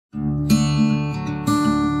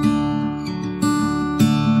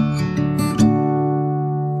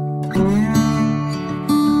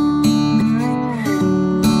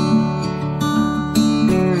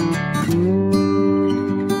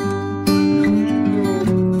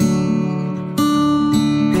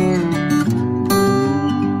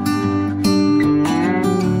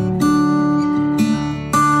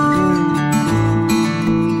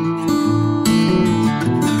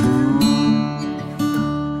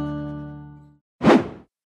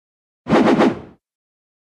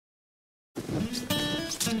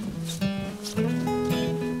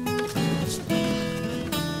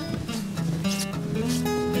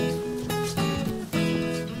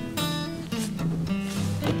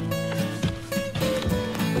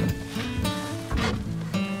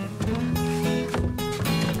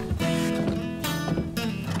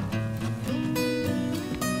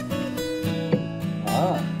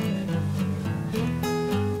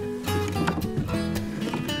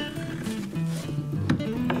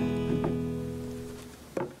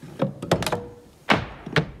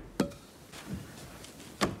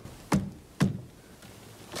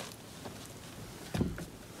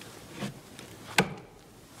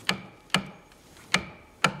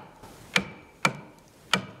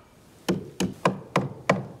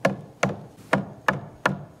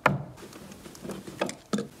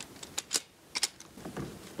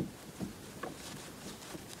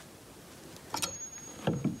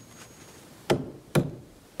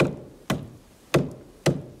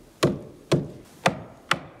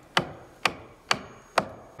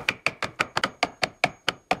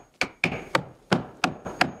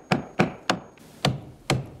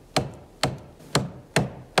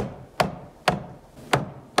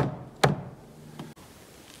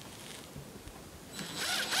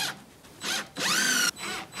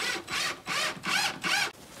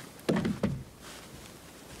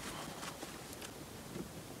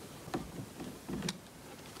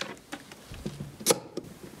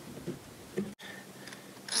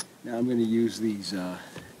Now I'm going to use these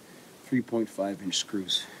 3.5-inch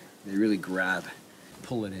screws. They really grab,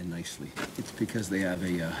 pull it in nicely. It's because they have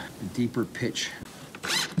a deeper pitch.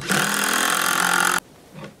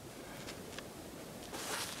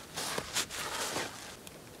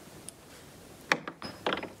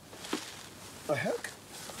 The heck?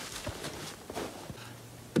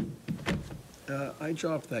 I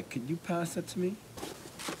dropped that. Could you pass that to me?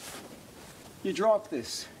 You dropped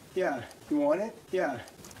this. Yeah. You want it? Yeah.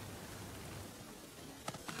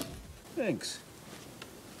 Thanks.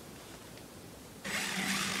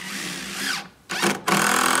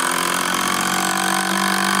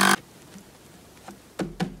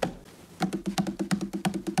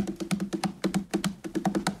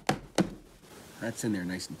 That's in there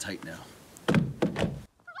nice and tight now.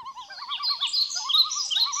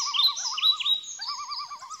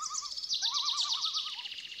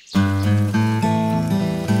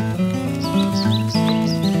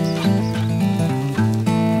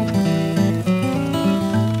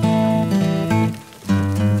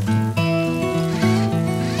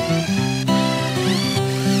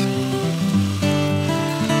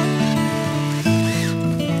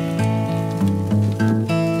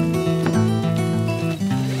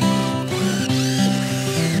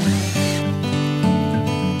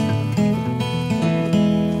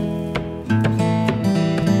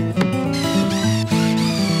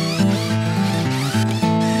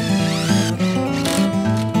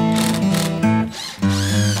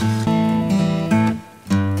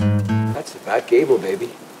 That gable, baby.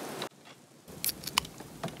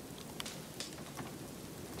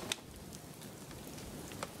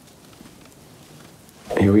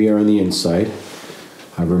 Here we are on the inside.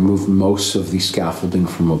 I removed most of the scaffolding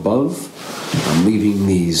from above. I'm leaving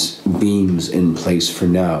these beams in place for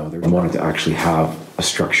now. I wanted to actually have a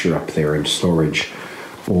structure up there in storage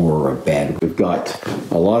or a bed. We've got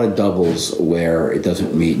a lot of doubles where it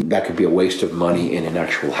doesn't meet. That could be a waste of money in an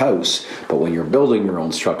actual house, but when you're building your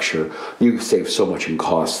own structure, you save so much in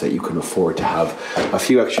costs that you can afford to have a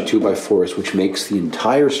few extra 2x4s, which makes the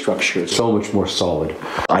entire structure so much more solid.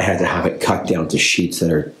 I had to have it cut down to sheets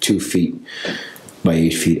that are 2 feet by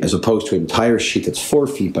 8 feet, as opposed to an entire sheet that's 4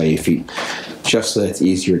 feet by 8 feet, just so that it's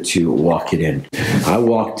easier to walk it in. I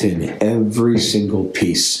walked in every single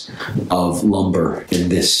piece of lumber in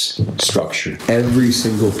this structure. Every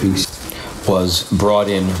single piece was brought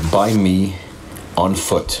in by me on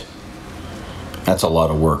foot. That's a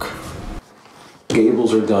lot of work.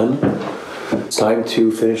 Gables are done. It's time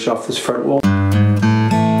to finish off this front wall.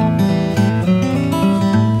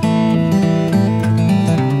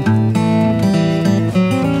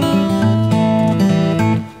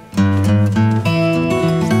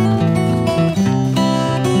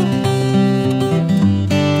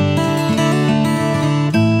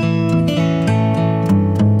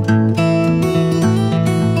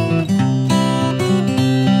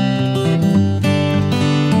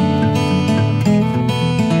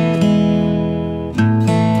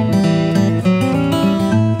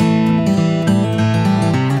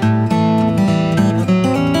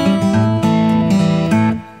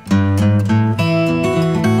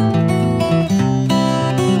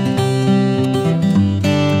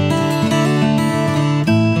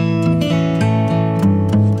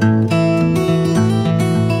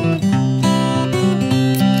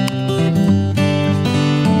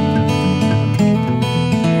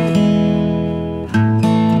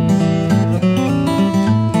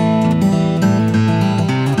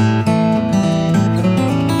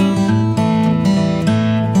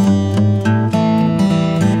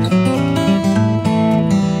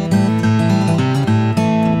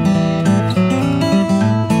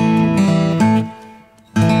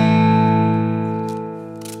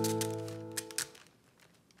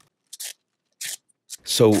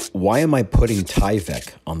 So why am I putting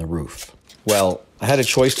Tyvek on the roof? Well, I had a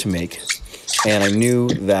choice to make, and I knew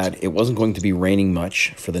that it wasn't going to be raining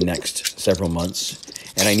much for the next several months,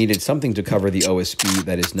 and I needed something to cover the OSB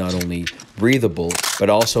that is not only breathable,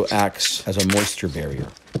 but also acts as a moisture barrier,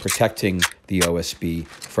 protecting the OSB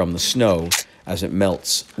from the snow as it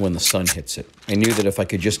melts when the sun hits it. I knew that if I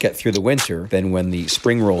could just get through the winter, then when the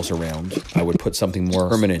spring rolls around, I would put something more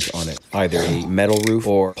permanent on it, either a metal roof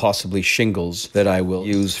or possibly shingles that I will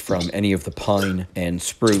use from any of the pine and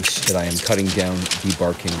spruce that I am cutting down,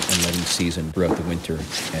 debarking, and letting season throughout the winter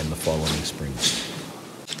and the following spring.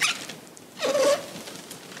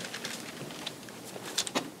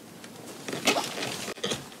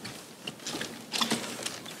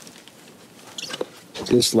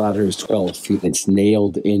 This ladder is 12 feet. It's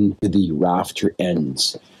nailed into the rafter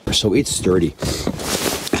ends. So it's sturdy.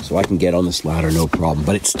 So I can get on this ladder, no problem.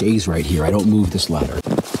 But it stays right here. I don't move this ladder.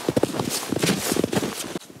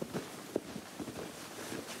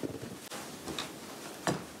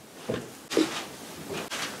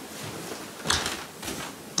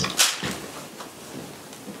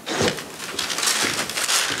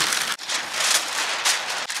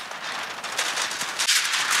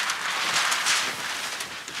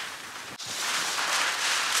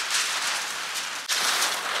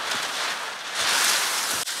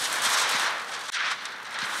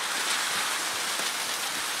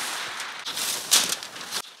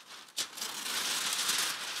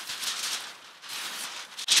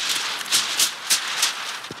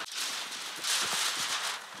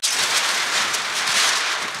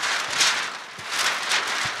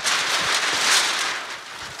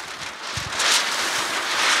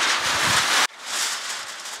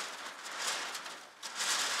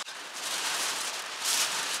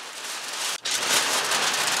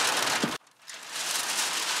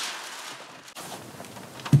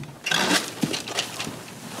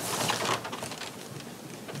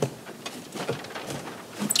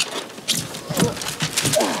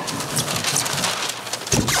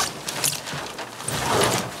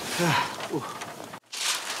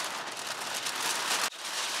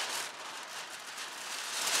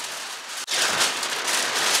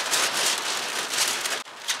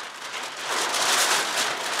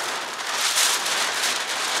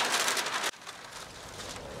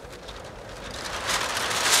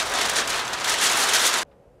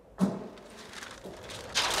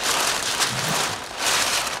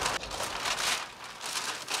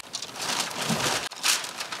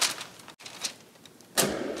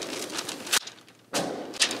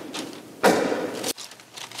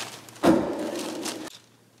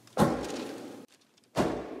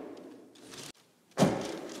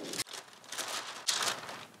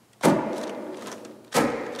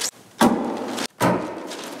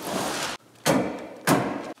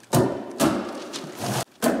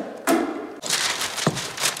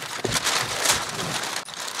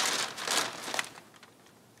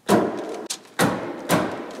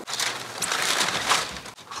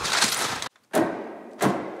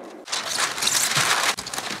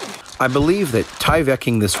 I believe that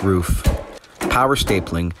Tyvecking this roof, power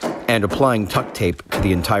stapling, and applying tuck tape to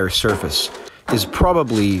the entire surface is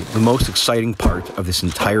probably the most exciting part of this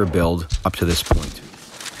entire build up to this point.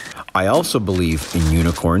 I also believe in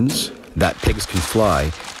unicorns, that pigs can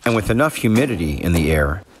fly, and with enough humidity in the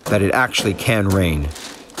air, that it actually can rain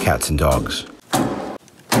cats and dogs.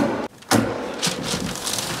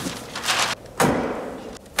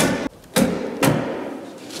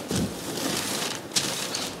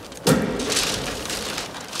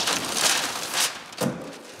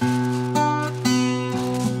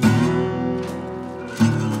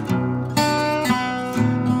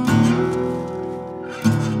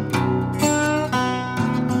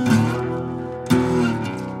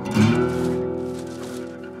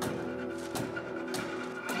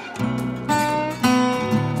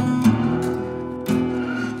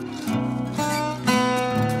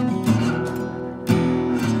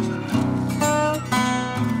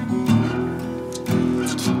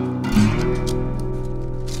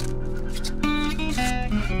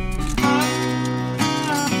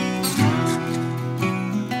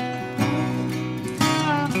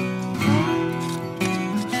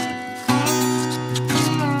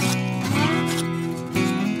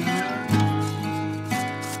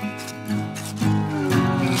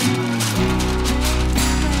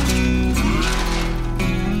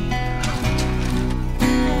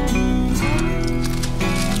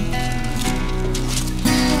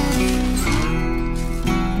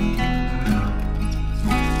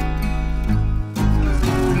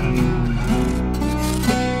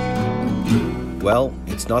 Well,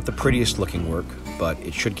 it's not the prettiest looking work, but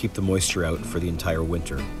it should keep the moisture out for the entire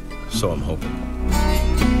winter, so I'm hoping.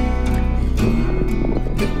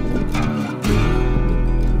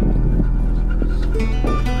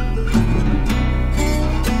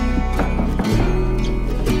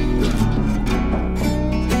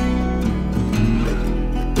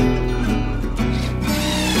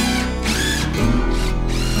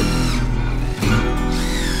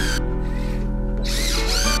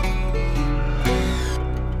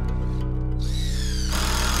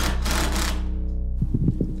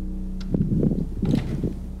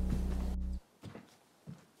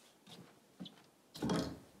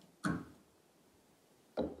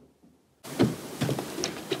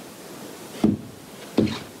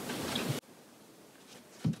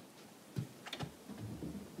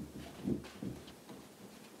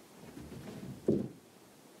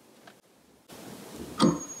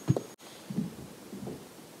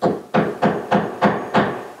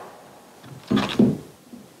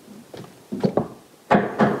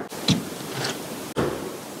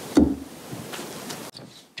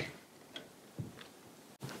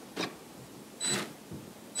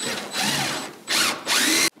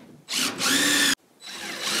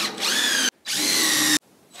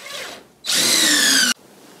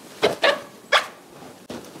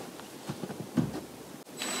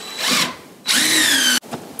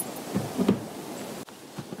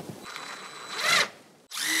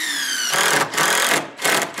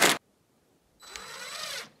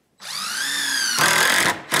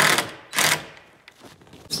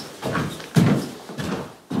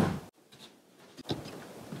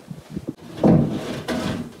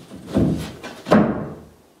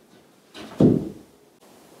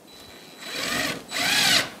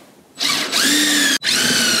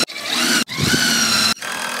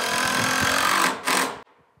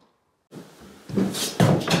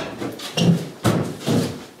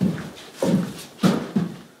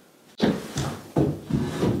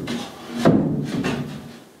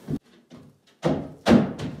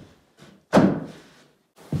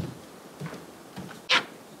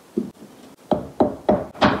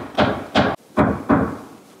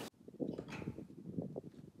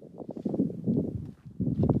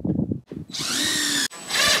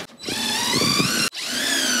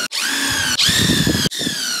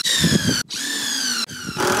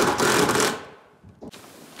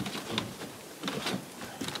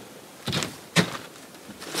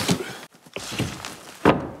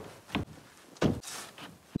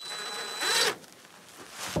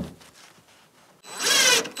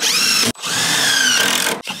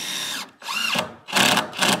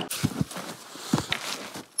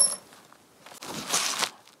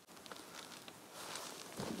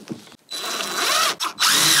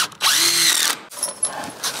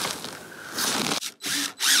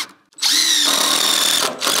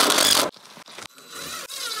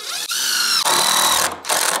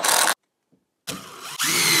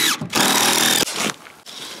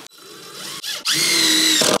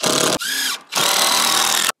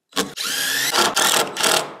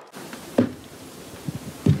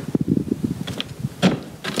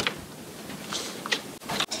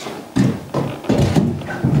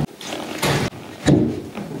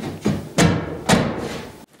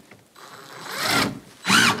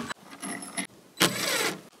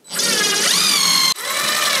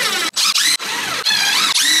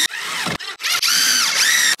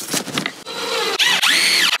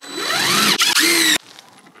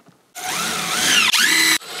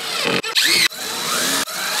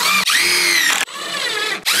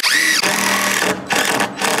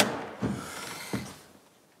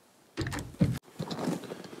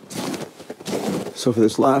 So for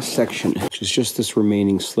this last section, which is just this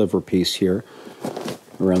remaining sliver piece here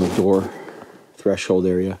around the door threshold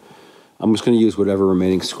area, I'm just going to use whatever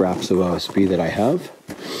remaining scraps of OSB that I have,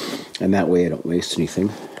 and that way I don't waste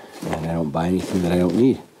anything and I don't buy anything that I don't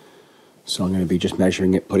need. So I'm going to be just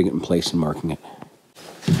measuring it, putting it in place and marking it.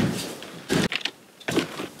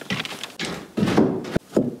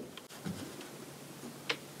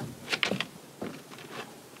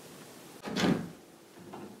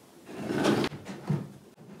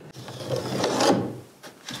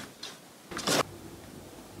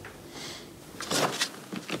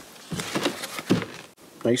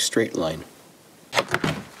 Nice straight line.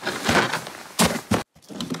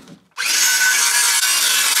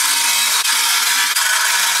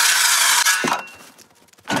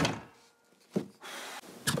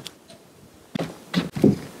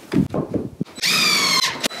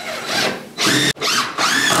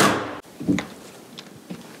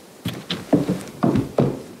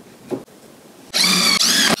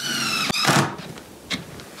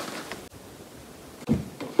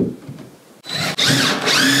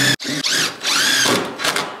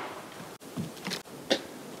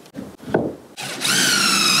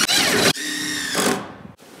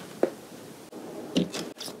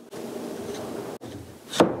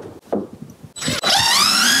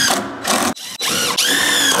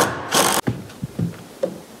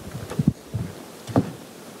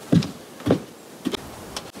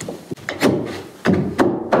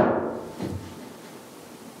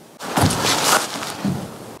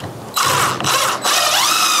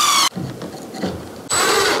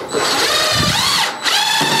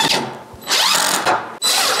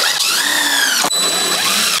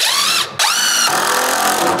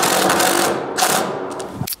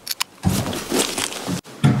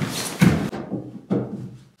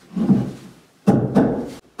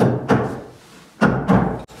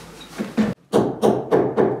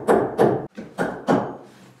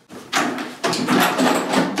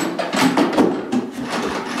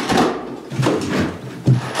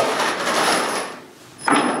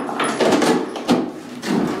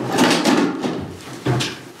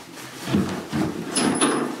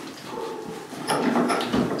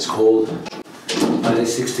 It's cold,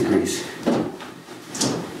 minus 6 degrees.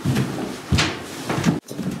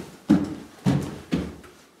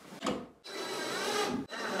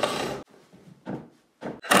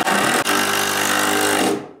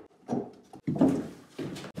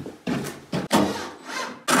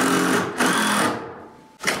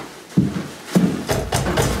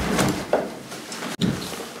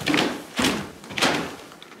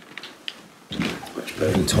 Much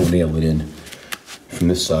better than toenail it in from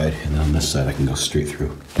this side, and then on this side I can go straight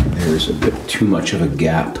through. There's a bit too much of a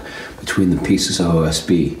gap between the pieces of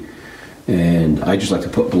OSB, and I just like to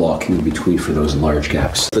put blocking in between for those large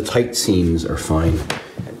gaps. The tight seams are fine.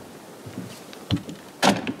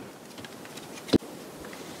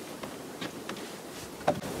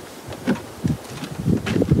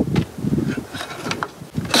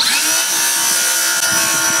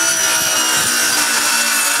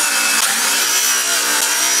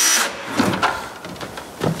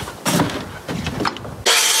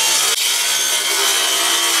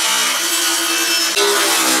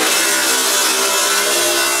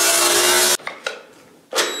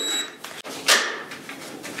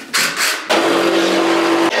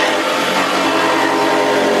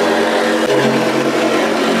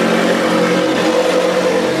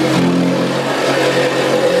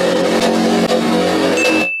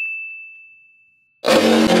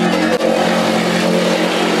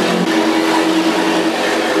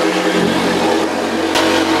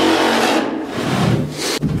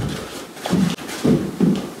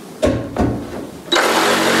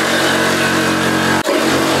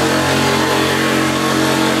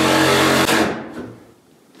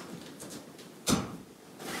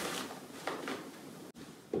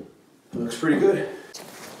 Looks pretty good.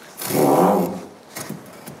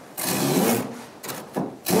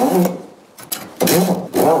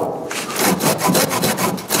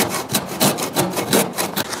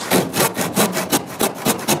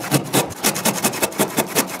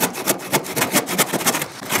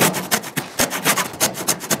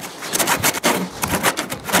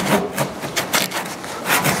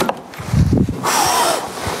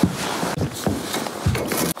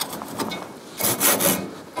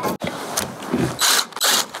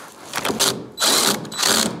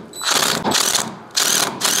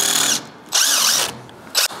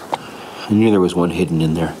 I knew there was one hidden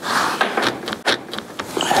in there.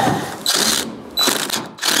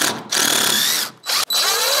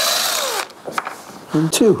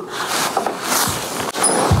 And two.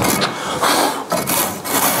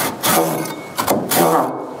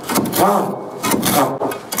 Tom!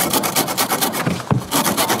 Tom!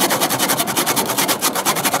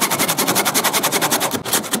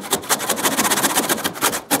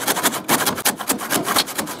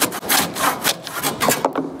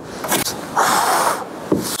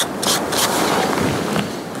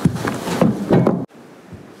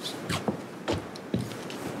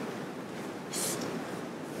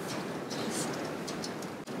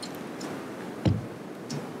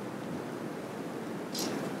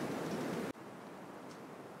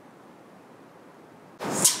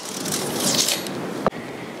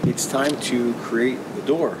 It's time to create the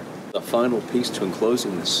door, the final piece to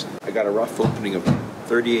enclosing this. I got a rough opening of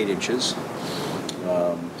 38 inches,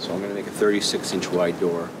 so I'm going to make a 36-inch wide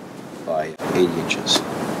door by 80 inches.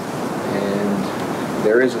 And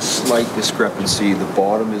there is a slight discrepancy. The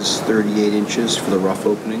bottom is 38 inches for the rough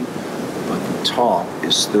opening, but the top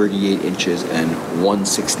is 38 inches and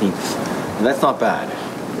 1/16. And that's not bad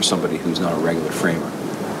for somebody who's not a regular framer.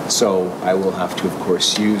 So I will have to, of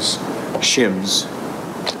course, use shims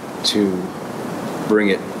to bring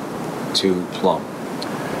it to plumb.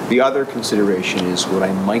 The other consideration is what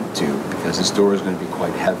I might do, because this door is going to be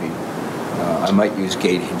quite heavy. I might use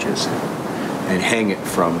gate hinges and hang it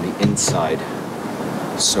from the inside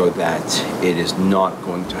so that it is not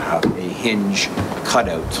going to have a hinge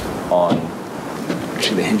cutout on,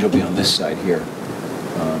 actually the hinge will be on this side here.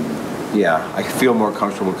 Yeah, I feel more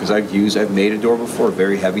comfortable because I've made a door before,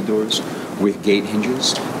 very heavy doors with gate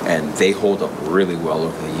hinges, and they hold up really well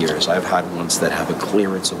over the years. I've had ones that have a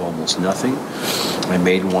clearance of almost nothing. I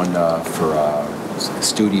made one for a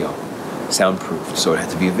studio, soundproof, so it had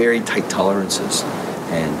to be very tight tolerances.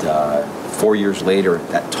 And 4 years later,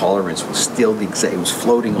 that tolerance was still the exact, it was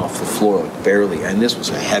floating off the floor, like barely, and this was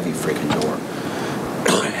a heavy freaking door.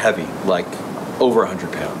 Heavy, like over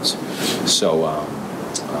 100 pounds. So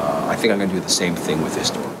I think I'm going to do the same thing with this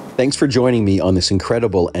door. Thanks for joining me on this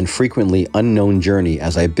incredible and frequently unknown journey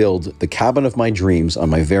as I build the cabin of my dreams on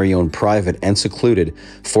my very own private and secluded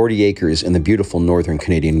 40 acres in the beautiful northern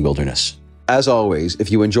Canadian wilderness. As always,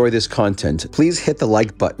 if you enjoy this content, please hit the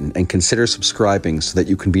like button and consider subscribing so that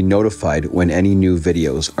you can be notified when any new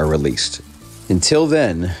videos are released. Until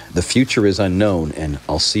then, the future is unknown, and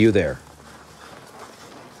I'll see you there.